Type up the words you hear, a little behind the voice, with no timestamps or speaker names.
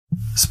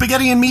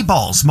Spaghetti and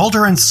Meatballs,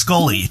 Mulder and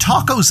Scully,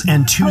 Tacos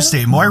and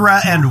Tuesday,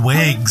 Moira and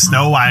Wigs.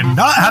 No, I'm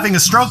not having a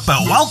stroke,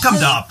 but welcome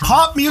to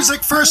Pop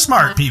Music for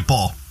Smart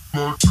People.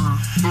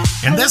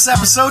 In this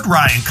episode,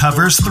 Ryan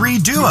covers 3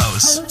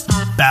 duos: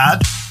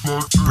 Bad,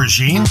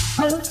 Brigitte,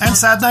 and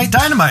Sad Night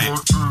Dynamite.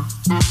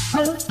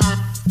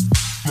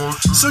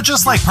 So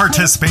just like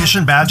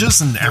participation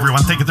badges and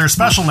everyone thinking they're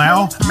special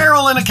now,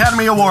 Maryland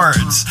Academy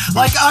Awards,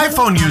 like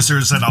iPhone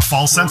users and a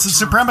false sense of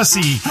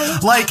supremacy,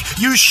 like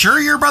you sure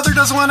your brother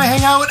doesn't want to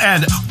hang out,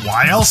 and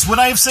why else would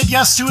I have said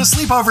yes to a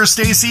sleepover,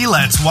 Stacy?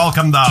 Let's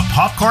welcome the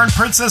popcorn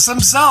princess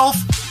himself,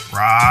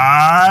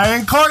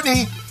 Ryan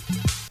Courtney.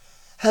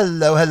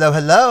 Hello, hello,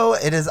 hello.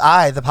 It is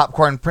I, the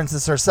popcorn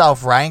princess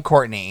herself, Ryan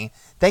Courtney.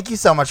 Thank you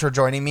so much for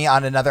joining me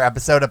on another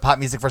episode of Pop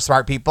Music for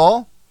Smart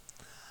People.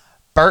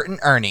 Bert and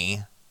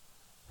Ernie,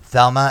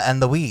 Thelma and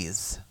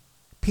Louise,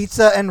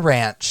 Pizza and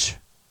Ranch,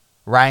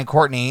 Ryan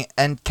Courtney,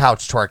 and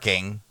Couch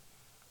Twerking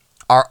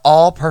are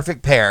all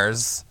perfect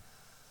pairs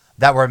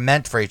that were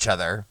meant for each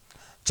other,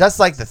 just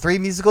like the 3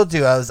 musical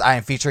duos I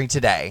am featuring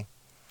today.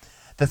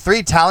 The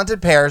 3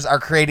 talented pairs are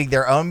creating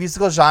their own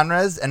musical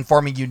genres and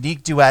forming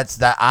unique duets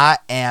that I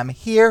am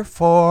here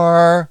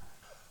for.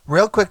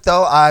 Real quick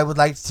though, I would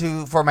like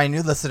to, for my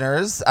new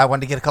listeners, I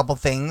want to get a couple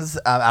things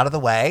out of the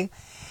way.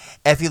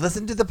 If you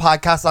listen to the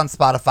podcast on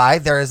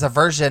Spotify, there is a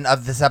version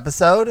of this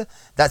episode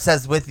that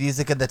says "with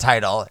music" in the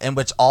title, in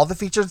which all the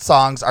featured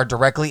songs are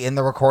directly in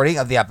the recording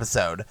of the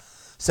episode.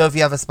 So if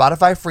you have a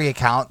Spotify free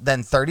account,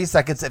 then 30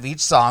 seconds of each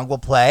song will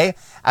play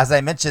as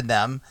I mentioned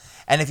them.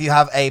 And if you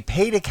have a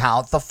paid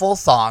account, the full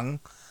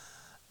song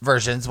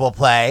versions will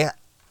play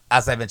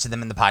as I mentioned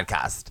them in the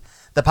podcast.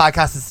 The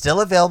podcast is still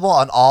available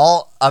on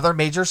all other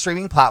major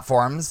streaming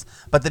platforms,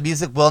 but the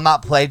music will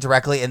not play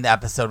directly in the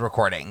episode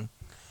recording.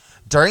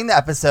 During the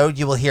episode,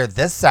 you will hear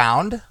this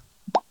sound,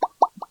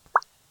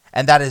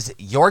 and that is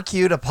your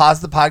cue to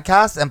pause the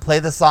podcast and play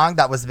the song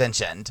that was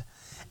mentioned.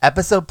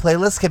 Episode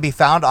playlists can be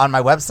found on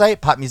my website,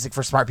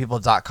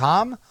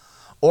 popmusicforsmartpeople.com,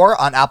 or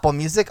on Apple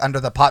Music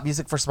under the Pop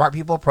Music for Smart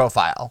People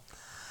profile.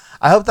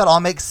 I hope that all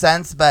makes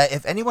sense, but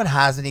if anyone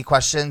has any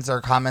questions or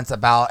comments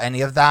about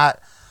any of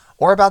that,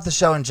 or about the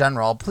show in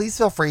general, please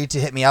feel free to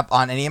hit me up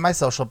on any of my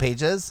social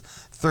pages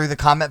through the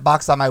comment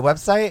box on my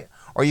website,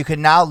 or you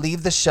can now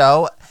leave the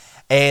show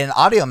an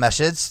audio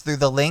message through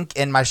the link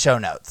in my show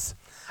notes.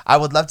 I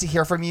would love to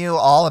hear from you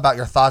all about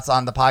your thoughts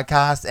on the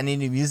podcast, any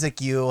new music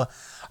you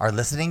are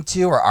listening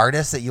to, or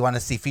artists that you want to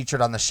see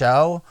featured on the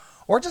show,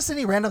 or just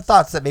any random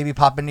thoughts that maybe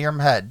pop into your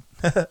head.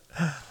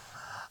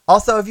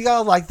 Also, if you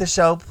guys like the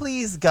show,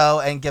 please go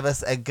and give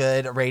us a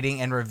good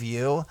rating and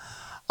review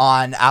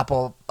on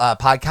Apple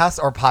Podcasts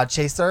or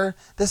Podchaser.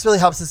 This really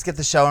helps us get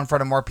the show in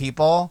front of more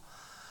people.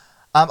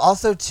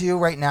 Also, too,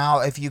 right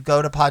now, if you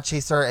go to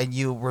Podchaser and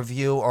you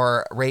review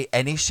or rate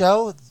any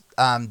show,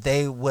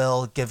 they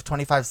will give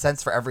 25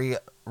 cents for every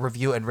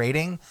review and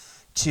rating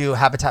to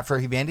Habitat for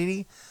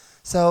Humanity.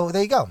 So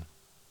there you go.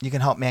 You can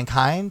help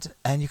mankind,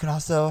 and you can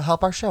also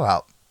help our show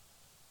out.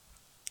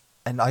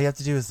 And all you have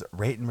to do is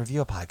rate and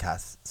review a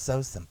podcast.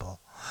 So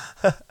simple.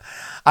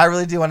 I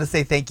really do want to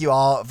say thank you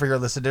all for your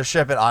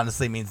listenership. It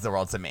honestly means the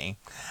world to me.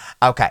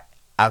 Okay.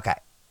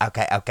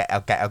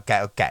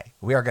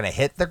 We are going to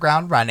hit the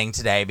ground running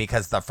today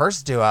because the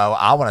first duo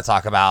I want to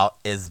talk about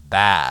is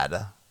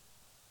Bad.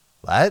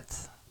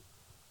 What?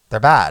 They're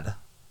bad.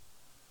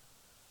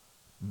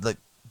 Like,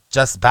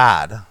 just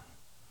bad.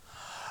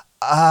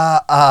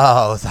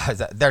 Sorry.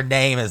 Their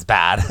name is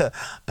bad,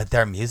 but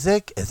their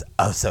music is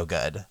oh so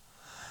good.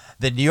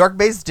 The New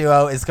York-based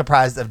duo is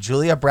comprised of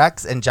Julia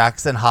Brex and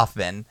Jackson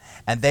Hoffman,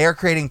 and they are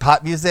creating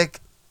pop music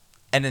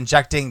and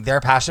injecting their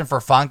passion for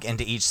funk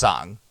into each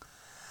song.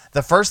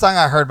 The first song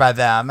I heard by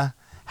them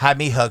had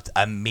me hooked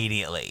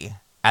immediately.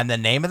 And the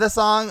name of the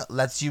song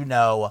lets you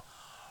know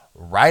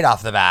right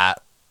off the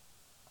bat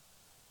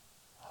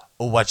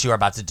what you are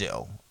about to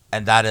do.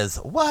 And that is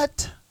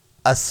What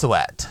a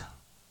Sweat.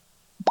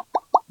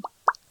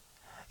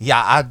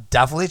 Yeah, I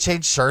definitely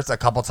changed shirts a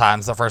couple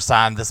times the first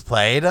time this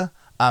played.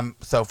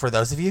 So for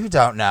those of you who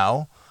don't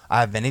know, I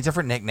have many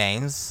different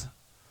nicknames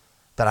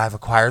that I've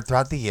acquired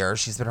throughout the years.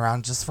 She's been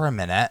around just for a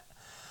minute.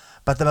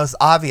 But the most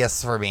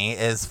obvious for me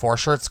is 4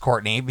 Shirts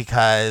Courtney,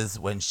 because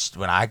when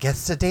I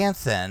gets to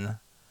dancing,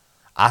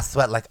 I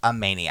sweat like a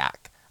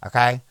maniac,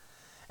 okay?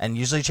 And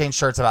usually change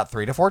shirts about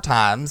 3 to 4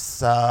 times,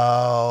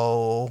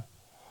 so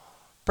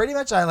pretty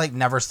much I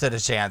never stood a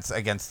chance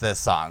against this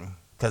song,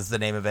 because the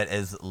name of it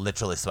is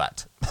literally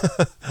Sweat.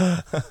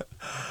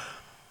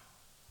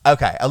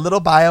 Okay, a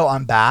little bio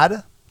on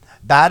Bad.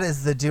 Bad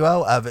is the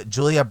duo of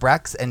Julia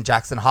Brex and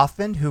Jackson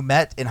Hoffman, who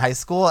met in high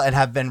school and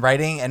have been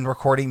writing and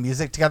recording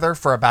music together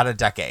for about a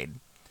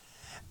decade.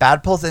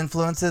 Bad pulls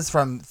influences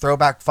from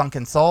throwback funk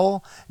and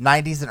soul,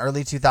 90s and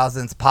early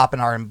 2000s pop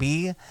and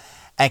R&B,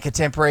 and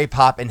contemporary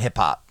pop and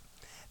hip-hop.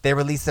 They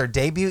released their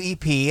debut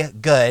EP,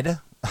 Good,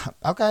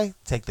 okay,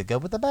 take the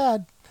good with the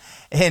bad,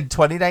 in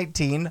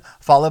 2019,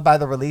 followed by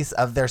the release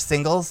of their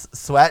singles,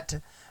 Sweat,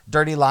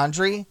 Dirty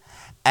Laundry,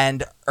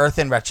 and Earth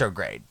in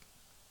Retrograde.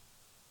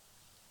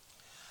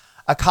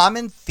 A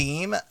common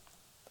theme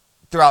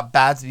throughout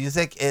Bad's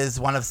music is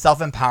one of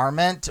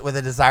self-empowerment with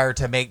a desire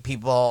to make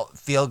people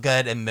feel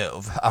good and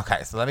move.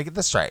 Okay, so let me get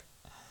this straight.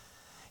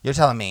 You're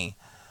telling me,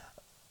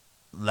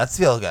 let's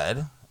feel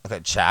good. Okay,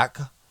 check.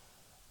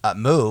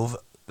 Move.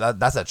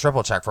 That's a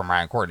triple check from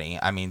Ryan Courtney.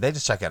 I mean, they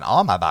just check in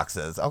all my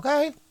boxes.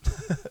 Okay.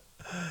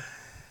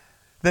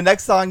 The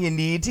next song you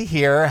need to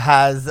hear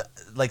has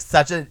like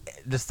such a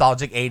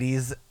nostalgic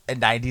 80s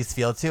and 90s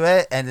feel to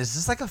it, and it's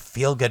just like a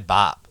feel-good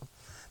bop.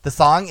 The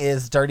song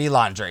is Dirty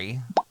Laundry.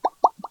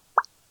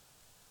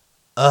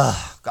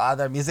 Ugh, God,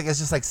 their music is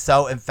just like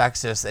so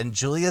infectious, and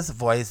Julia's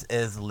voice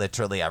is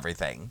literally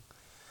everything.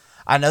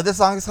 I know this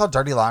song is called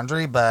Dirty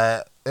Laundry,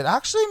 but it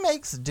actually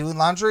makes doing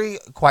laundry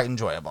quite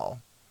enjoyable.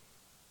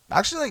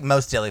 Actually, like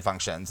most daily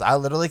functions, I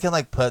literally can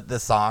like put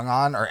this song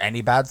on or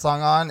any Bad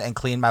song on and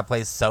clean my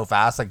place so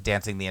fast, like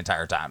dancing the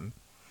entire time.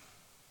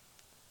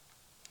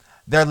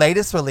 Their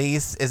latest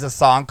release is a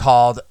song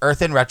called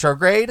Earth in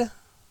Retrograde.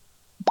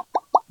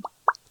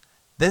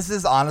 This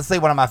is honestly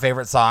one of my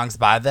favorite songs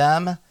by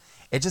them.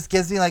 It just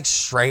gives me like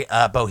straight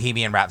up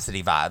Bohemian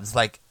Rhapsody vibes.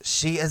 Like,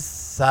 she is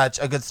such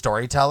a good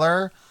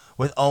storyteller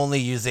with only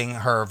using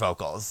her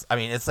vocals. I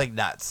mean, it's like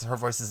nuts. Her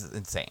voice is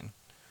insane.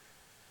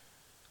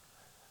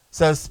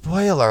 So,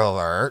 spoiler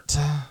alert,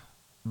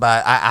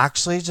 but I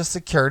actually just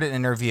secured an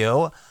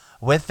interview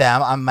with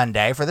them on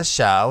Monday for the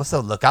show,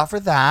 so look out for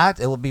that.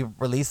 It will be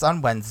released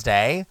on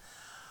Wednesday.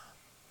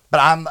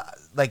 But I'm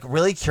like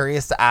really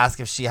curious to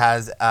ask if she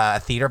has a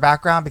theater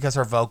background, because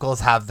her vocals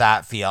have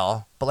that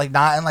feel, but like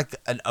not in like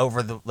an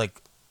over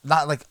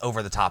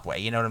the top way.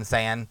 You know what I'm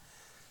saying?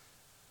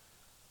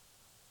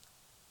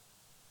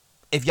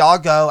 If y'all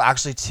go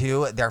actually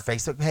to their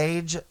Facebook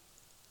page,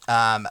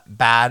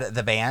 Bad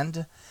the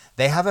Band,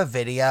 they have a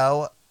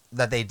video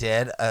that they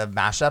did a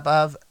mashup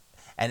of,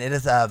 and it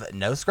is of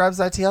No Scrubs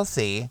by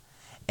TLC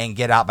and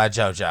Get Out by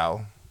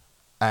JoJo.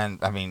 And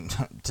I mean,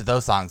 to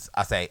those songs,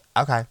 I say,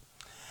 okay.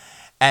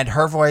 And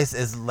her voice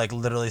is like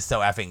literally so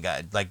effing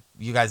good. Like,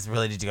 you guys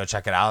really need to go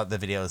check it out. The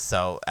video is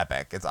so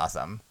epic. It's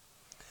awesome.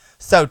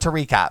 So to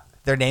recap,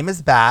 their name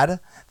is Bad.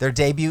 Their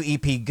debut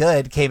EP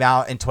Good came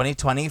out in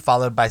 2020,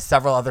 followed by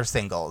several other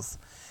singles.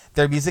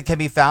 Their music can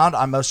be found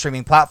on most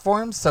streaming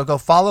platforms, so go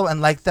follow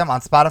and like them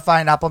on Spotify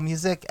and Apple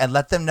Music, and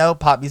let them know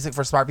Pop Music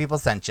for Smart People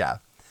sent ya.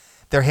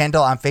 Their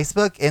handle on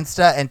Facebook,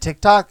 Insta, and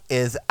TikTok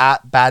is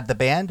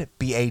 @BadTheBand,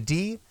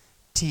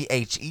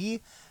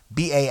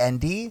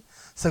 BadTheBand.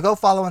 So go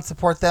follow and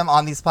support them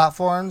on these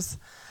platforms.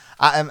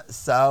 I am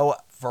so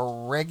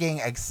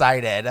frigging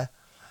excited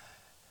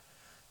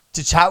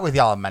to chat with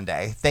y'all on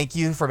Monday. Thank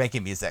you for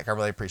making music. I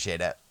really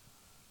appreciate it.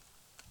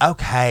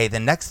 Okay,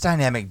 the next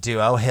dynamic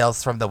duo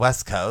hails from the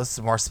West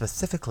Coast, more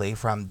specifically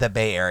from the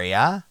Bay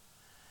Area,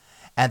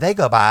 and they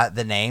go by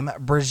the name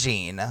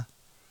Brigitte.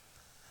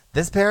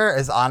 This pair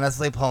is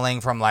honestly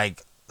pulling from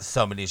like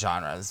so many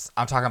genres.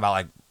 I'm talking about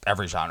like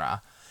every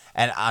genre,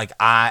 and like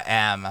I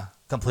am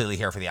completely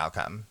here for the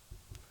outcome.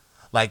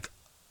 Like,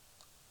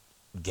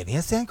 give me a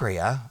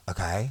sangria,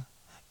 okay?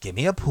 Give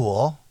me a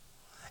pool,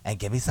 and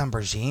give me some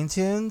Brigitte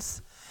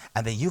tunes,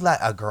 and then you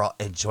let a girl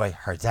enjoy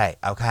her day,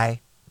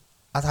 okay?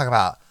 I'll talk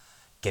about,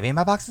 give me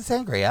my box of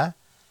sangria,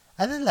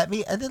 and then let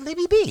me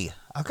be.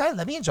 Okay,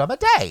 let me enjoy my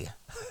day.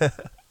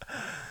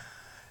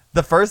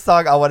 The first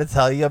song I want to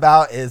tell you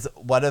about is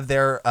one of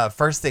their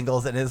first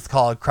singles, and it's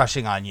called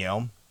Crushing on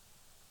You.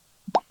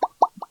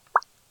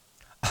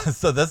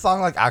 So this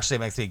song like actually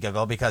makes me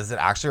giggle, because it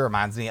actually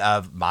reminds me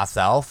of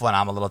myself when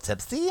I'm a little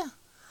tipsy.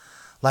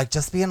 Like,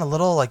 just being a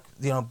little, like,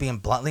 you know, being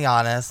bluntly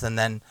honest, and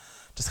then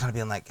just kind of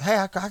being like, hey,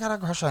 I got a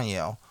crush on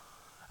you.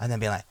 And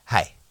then being like,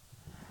 hey.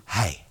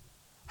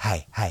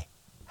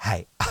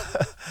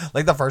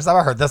 Like, the first time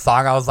I heard this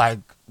song, I was like,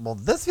 well,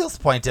 this feels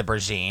pointed,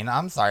 Brigitte.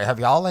 I'm sorry. Have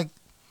y'all, like,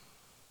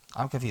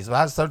 I'm confused.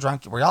 I was so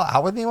drunk. Were y'all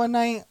out with me one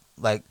night?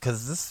 Like,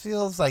 because this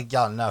feels like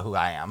y'all know who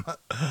I am.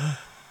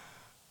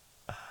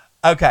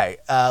 Okay,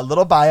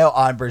 little bio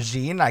on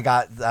Brigitte. I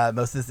got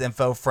most of this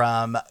info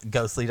from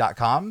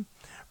ghostly.com.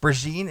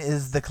 Brigitte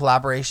is the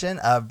collaboration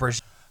of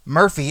Brigitte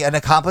Murphy, an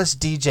accomplished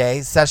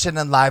DJ, session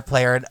and live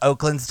player in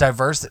Oakland's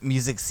diverse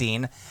music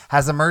scene,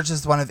 has emerged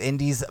as one of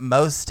indie's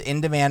most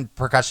in-demand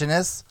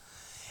percussionists.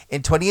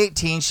 In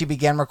 2018, she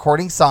began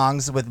recording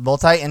songs with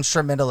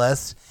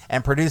multi-instrumentalist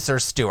and producer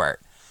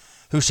Stewart,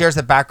 who shares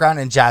a background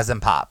in jazz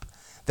and pop.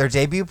 Their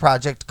debut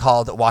project,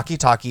 called Walkie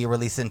Talkie,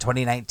 released in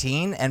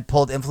 2019 and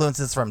pulled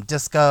influences from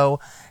disco,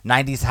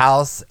 90s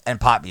house, and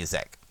pop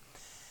music.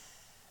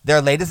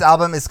 Their latest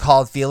album is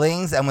called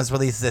Feelings and was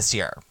released this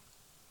year.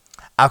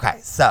 Okay,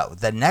 so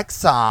the next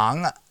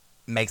song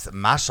makes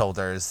my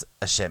shoulders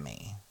a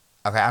shimmy.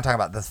 Okay, I'm talking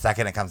about the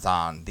second it comes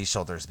on, these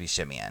shoulders be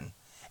shimmying.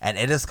 And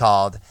it is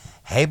called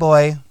Hey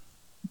Boy.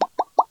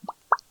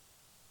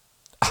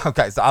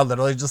 Okay, so I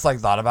literally just like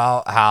thought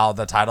about how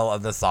the title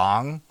of the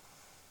song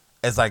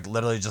is like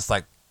literally just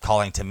like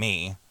calling to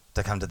me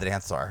to come to the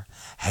dance floor.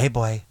 Hey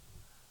boy,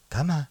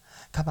 come on.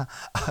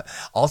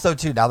 Also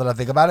too, now that I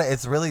think about it,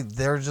 it's really,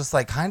 they're just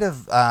like kind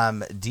of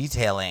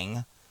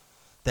detailing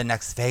the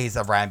next phase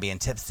of Ryan being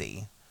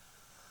tipsy.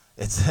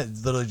 It's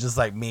literally just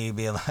like me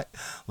being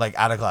like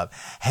at a club.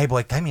 Hey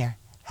boy, come here.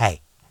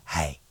 Hey,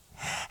 hey,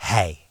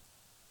 hey,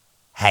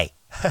 hey.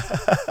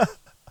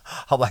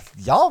 I'm like,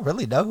 y'all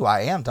really know who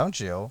I am, don't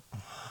you?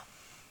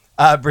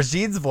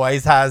 Brigide's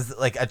voice has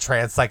like a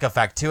trance-like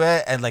effect to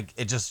it, and like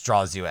it just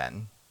draws you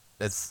in.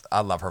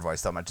 I love her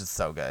voice so much. It's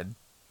so good.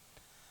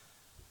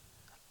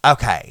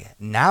 Okay,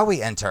 now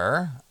we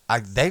enter.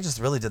 They just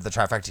really did the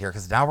trifecta here,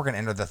 because now we're going to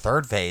enter the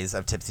third phase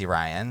of Tipsy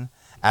Ryan,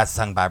 as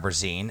sung by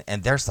Brigitte,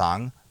 and their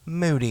song,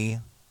 Moody.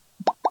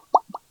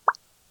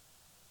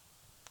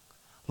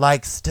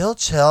 Like, still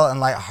chill and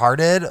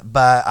lighthearted,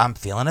 but I'm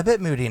feeling a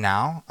bit moody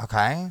now,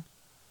 okay?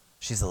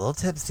 She's a little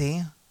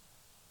tipsy,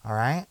 all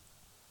right?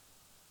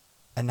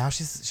 And now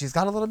she's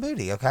got a little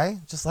moody, okay?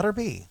 Just let her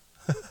be.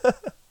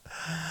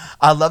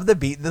 I love the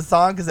beat in this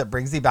song because it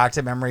brings me back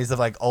to memories of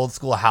like old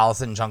school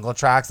house and jungle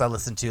tracks I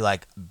listened to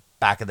like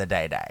back in the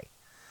day.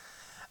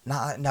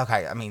 Not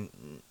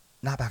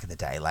back in the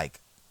day,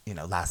 like, you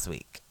know, last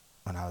week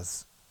when I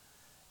was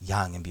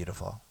young and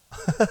beautiful.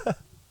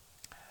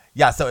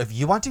 Yeah, so if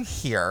you want to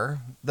hear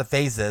the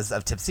phases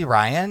of Tipsy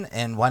Ryan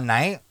in one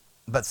night,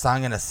 but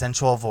sung in a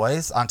sensual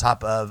voice on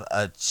top of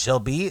a chill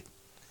beat,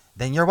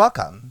 then you're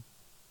welcome.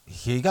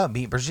 Here you go,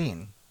 meet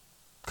Brigitte.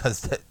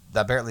 Because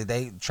apparently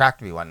they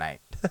tracked me one night.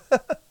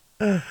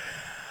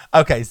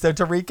 Okay, so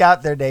to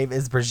recap, their name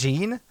is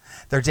Brigitte.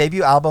 Their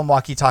debut album,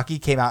 Walkie Talkie,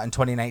 came out in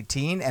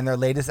 2019, and their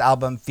latest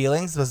album,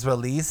 Feelings, was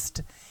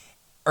released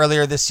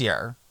earlier this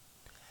year.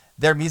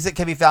 Their music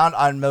can be found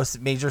on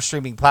most major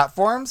streaming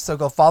platforms, so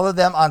go follow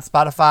them on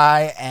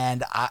Spotify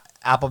and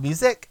Apple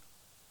Music.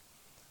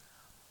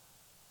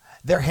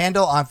 Their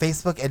handle on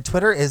Facebook and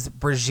Twitter is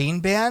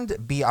Brijean Band,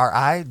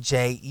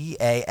 BrijeanBand,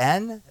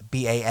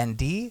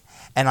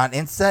 and on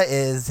Insta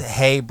is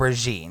Hey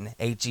Brijean,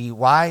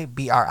 HeyBrijean.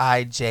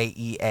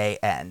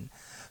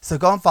 So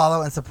go and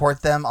follow and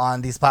support them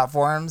on these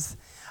platforms.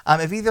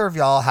 If either of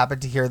y'all happen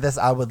to hear this,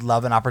 I would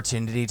love an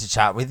opportunity to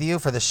chat with you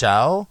for the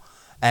show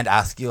and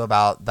ask you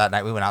about that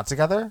night we went out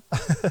together.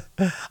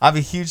 I'm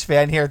a huge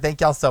fan here. Thank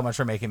y'all so much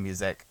for making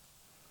music.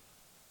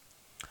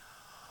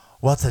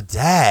 Well,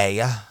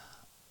 today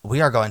we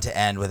are going to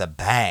end with a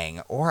bang,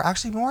 or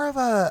actually more of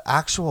a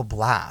actual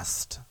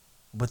blast,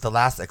 with the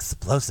last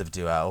explosive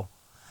duo,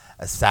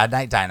 A Sad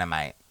Night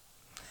Dynamite.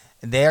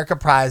 They are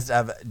comprised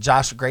of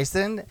Josh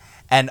Grayson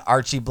and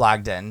Archie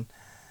Blagden.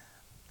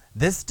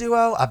 This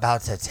duo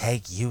about to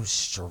take you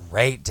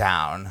straight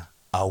down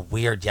a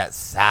weird yet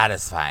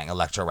satisfying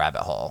electro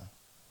rabbit hole.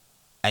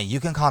 And you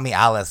can call me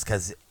Alice,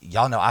 because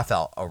y'all know I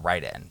felt a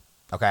right in.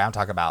 Okay, I'm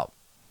talking about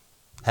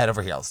head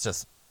over heels.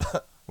 Just,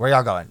 where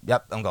y'all going?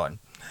 Yep, I'm going.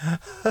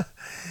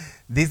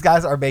 These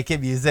guys are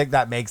making music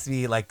that makes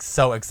me like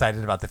so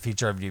excited about the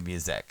future of new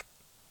music.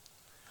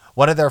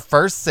 One of their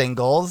first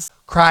singles,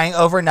 Crying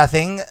Over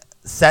Nothing,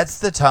 sets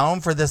the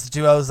tone for this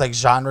duo's like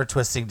genre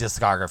twisting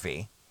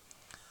discography.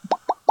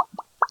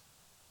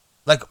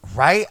 Like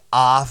right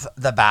off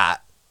the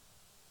bat,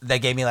 they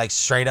gave me like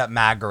straight up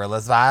mad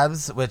Gorillaz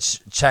vibes,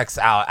 which checks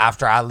out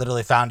after I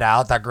literally found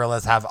out that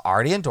Gorillaz have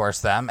already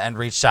endorsed them and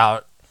reached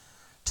out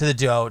to the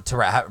duo to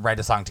write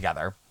a song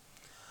together.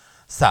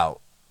 So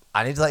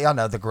I need to let y'all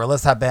know the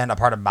Gorillaz have been a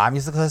part of my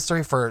musical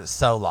history for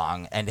so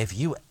long. And if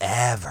you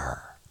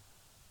ever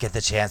get the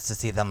chance to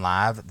see them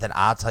live, then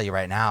I'll tell you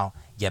right now,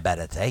 you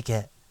better take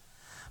it.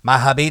 My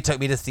hubby took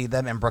me to see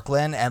them in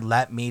Brooklyn, and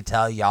let me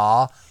tell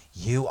y'all,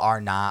 you are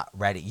not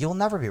ready. You'll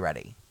never be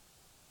ready.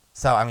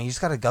 So, I mean, you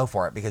just got to go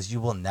for it, because you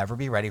will never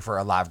be ready for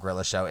a live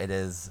Gorillaz show. It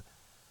is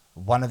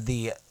one of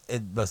the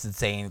most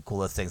insane,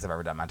 coolest things I've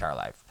ever done in my entire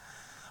life.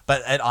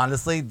 But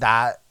honestly,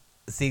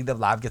 seeing them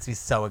live gets me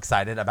so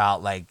excited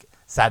about like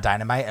Sad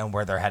Dynamite and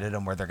where they're headed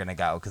and where they're going to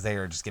go, because they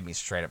are just giving me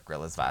straight up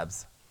Gorillaz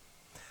vibes.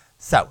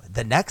 So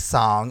the next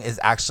song is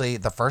actually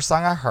the first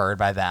song I heard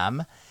by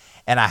them,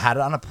 and I had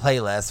it on a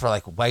playlist for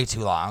like way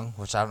too long,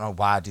 which I don't know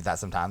why I do that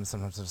sometimes.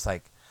 Sometimes I'm just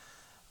like,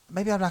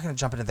 maybe I'm not going to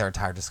jump into their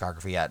entire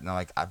discography yet. And I'm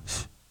like,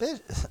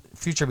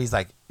 future me's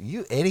like,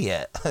 you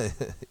idiot.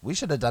 We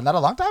should have done that a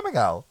long time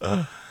ago.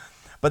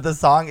 But the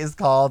song is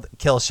called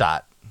Kill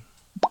Shot.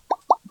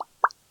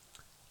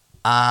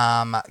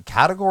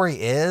 Category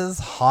is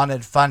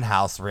haunted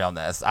funhouse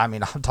realness. I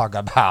mean, I'm talking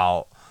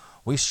about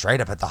we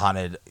straight up at the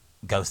haunted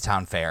ghost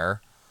town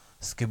fair.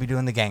 Scooby-Doo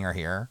and the gang are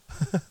here.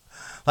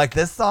 Like,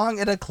 this song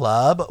in a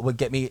club would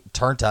get me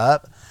turned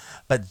up,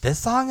 but this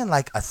song in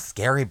like a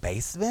scary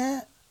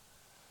basement,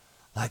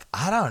 like,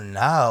 I don't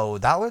know,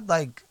 that would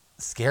like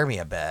scare me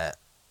a bit,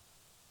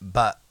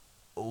 but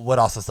would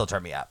also still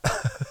turn me up.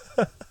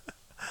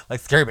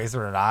 Like, scary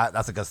basement or not,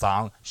 that's a good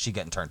song. She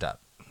getting turned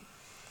up.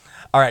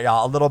 All right,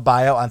 y'all, a little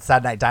bio on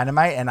Sad Night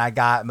Dynamite, and I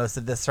got most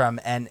of this from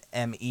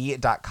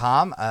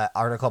NME.com, an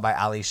article by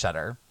Ali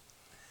Shutter.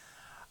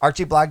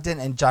 Archie Blagden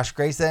and Josh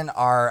Grayson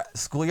are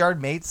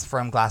schoolyard mates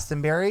from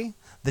Glastonbury.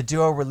 The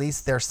duo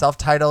released their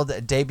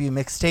self-titled debut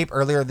mixtape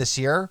earlier this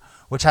year,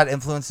 which had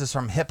influences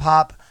from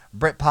hip-hop,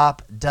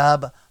 Britpop,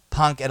 dub,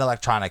 punk, and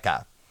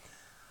electronica.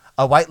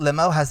 A white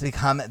limo has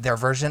become their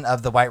version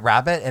of the White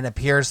Rabbit and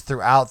appears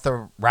throughout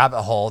the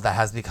rabbit hole that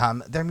has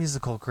become their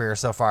musical career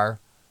so far.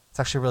 It's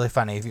actually really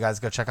funny. If you guys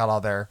go check out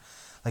all their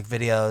like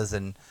videos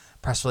and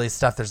press release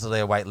stuff, there's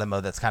literally a white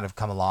limo that's kind of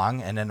come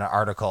along. And in an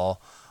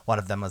article, one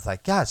of them was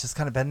like, yeah, it's just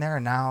kind of been there.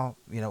 And now,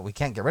 we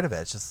can't get rid of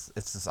it. It's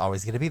just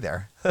always going to be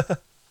there.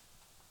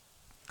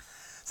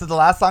 So the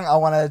last song I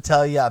want to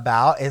tell you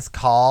about is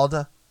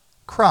called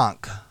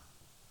Crunk.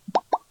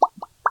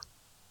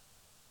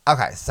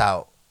 Okay,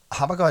 so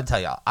I'm going to go ahead and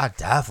tell y'all, I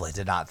definitely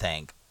did not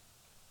think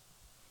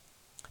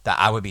that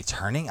I would be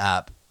turning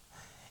up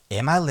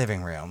in my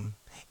living room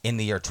in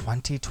the year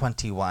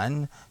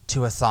 2021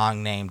 to a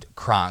song named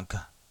Crunk.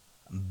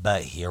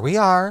 But here we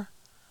are,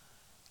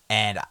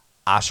 and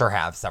I sure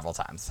have several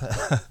times,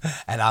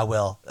 and I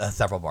will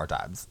several more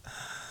times.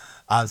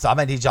 So I'm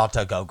going to need y'all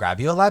to go grab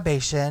you a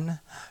libation,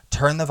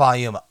 turn the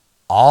volume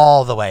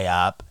all the way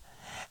up,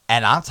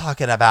 and I'm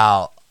talking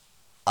about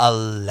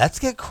let's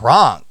get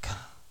crunk.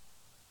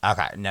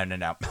 Okay, no.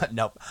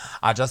 Nope.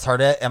 I just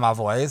heard it in my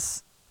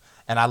voice,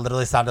 and I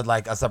literally sounded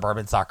like a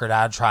suburban soccer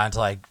dad trying to,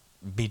 like,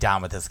 be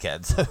down with his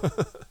kids.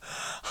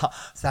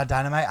 Sad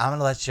Dynamite, I'm going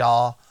to let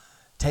y'all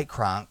take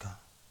crunk.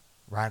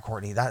 Ryan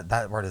Courtney,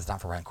 that word is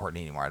not for Ryan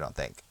Courtney anymore, I don't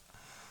think.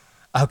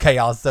 Okay,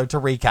 y'all, so to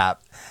recap,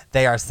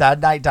 they are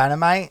Sad Night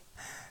Dynamite.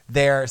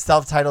 Their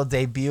self-titled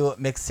debut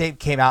mixtape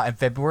came out in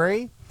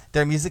February.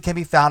 Their music can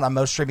be found on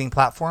most streaming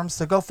platforms,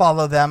 so go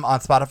follow them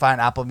on Spotify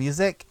and Apple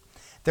Music.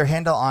 Their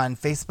handle on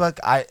Facebook,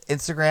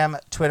 Instagram,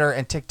 Twitter,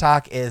 and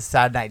TikTok is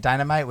Sad Night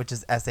Dynamite, which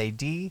is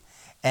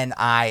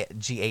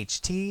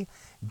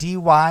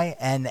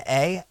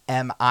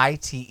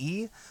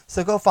SADNIGHTDYNAMITE.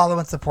 So go follow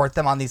and support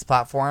them on these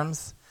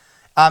platforms.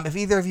 If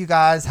either of you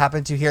guys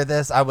happen to hear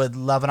this, I would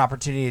love an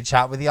opportunity to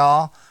chat with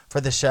y'all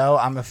for the show.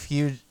 I'm a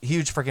huge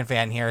freaking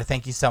fan here.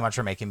 Thank you so much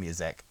for making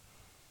music.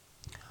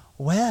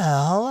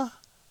 Well,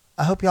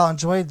 I hope y'all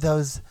enjoyed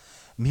those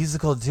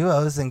musical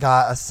duos and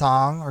got a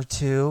song or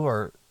two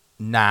or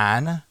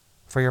 9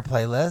 for your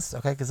playlist,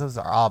 okay? Because those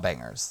are all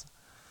bangers.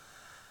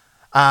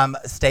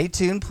 Stay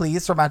tuned,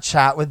 please, for my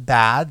chat with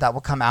Bad. That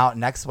will come out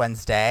next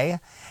Wednesday.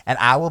 And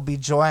I will be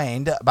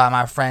joined by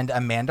my friend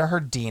Amanda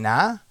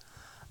Herdina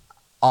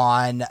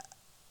on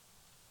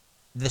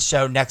the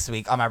show next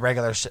week on my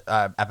regular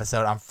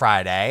episode on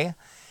Friday.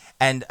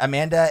 And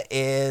Amanda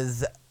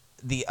is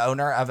the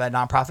owner of a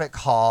nonprofit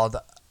called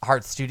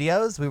Heart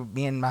Studios.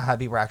 Me and my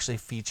hubby were actually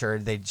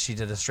featured. She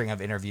did a string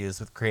of interviews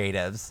with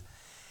creatives.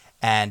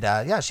 And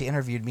she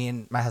interviewed me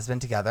and my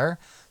husband together.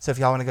 So if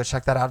y'all want to go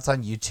check that out, it's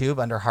on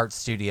YouTube under Heart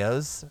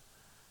Studios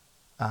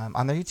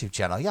on their YouTube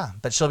channel. Yeah,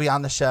 but she'll be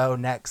on the show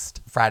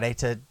next Friday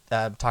to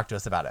talk to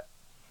us about it.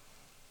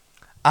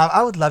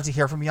 I would love to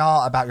hear from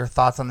y'all about your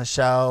thoughts on the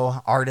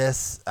show,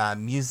 artists,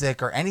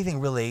 music, or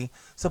anything really.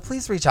 So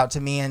please reach out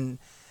to me and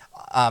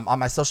on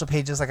my social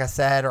pages, like I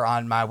said, or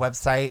on my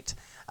website.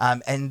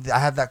 And I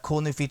have that cool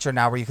new feature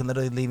now where you can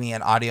literally leave me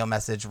an audio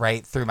message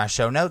right through my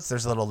show notes.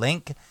 There's a little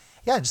link.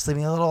 Yeah, just leave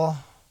me a little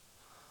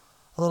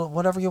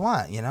whatever you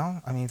want,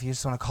 I mean, if you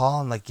just want to call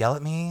and like yell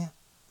at me,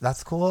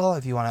 that's cool.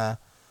 If you want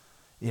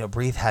to,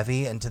 breathe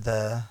heavy into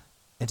the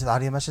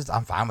audio messages,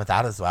 I'm fine with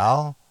that as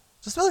well.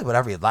 Just really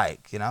whatever you'd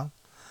like,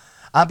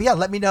 But yeah,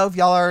 let me know if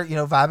y'all are,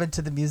 vibing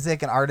to the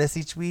music and artists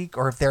each week,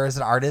 or if there is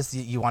an artist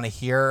you want to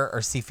hear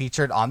or see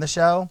featured on the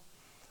show.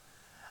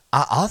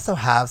 I also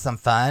have some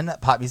fun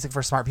Pop Music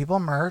for Smart People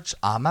merch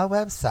on my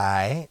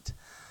website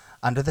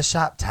under the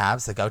shop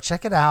tab, so go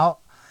check it out.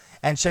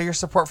 And show your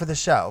support for the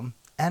show.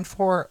 And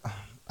for,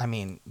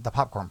 the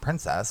Popcorn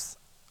Princess,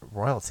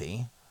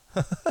 royalty,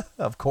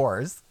 of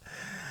course.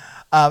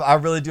 I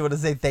really do want to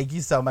say thank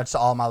you so much to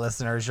all my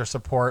listeners. Your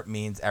support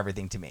means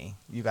everything to me.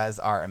 You guys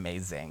are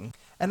amazing.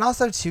 And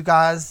also, too,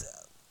 guys,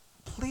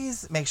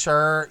 please make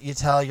sure you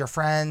tell your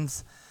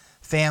friends,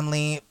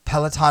 family,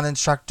 Peloton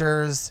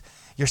instructors,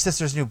 your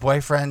sister's new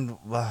boyfriend,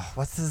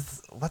 what's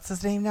his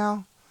name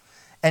now?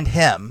 And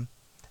him.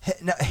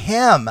 No,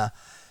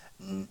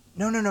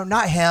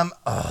 not him.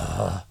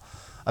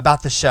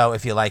 About the show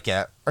if you like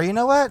it. Or you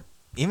know what?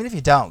 Even if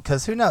you don't,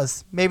 because who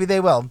knows? Maybe they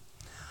will.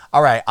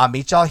 All right, I'll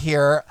meet y'all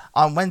here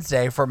on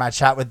Wednesday for my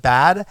chat with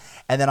Bad,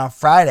 and then on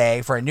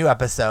Friday for a new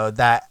episode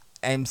that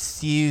I'm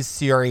so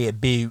sorry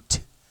about.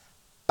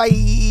 Bye!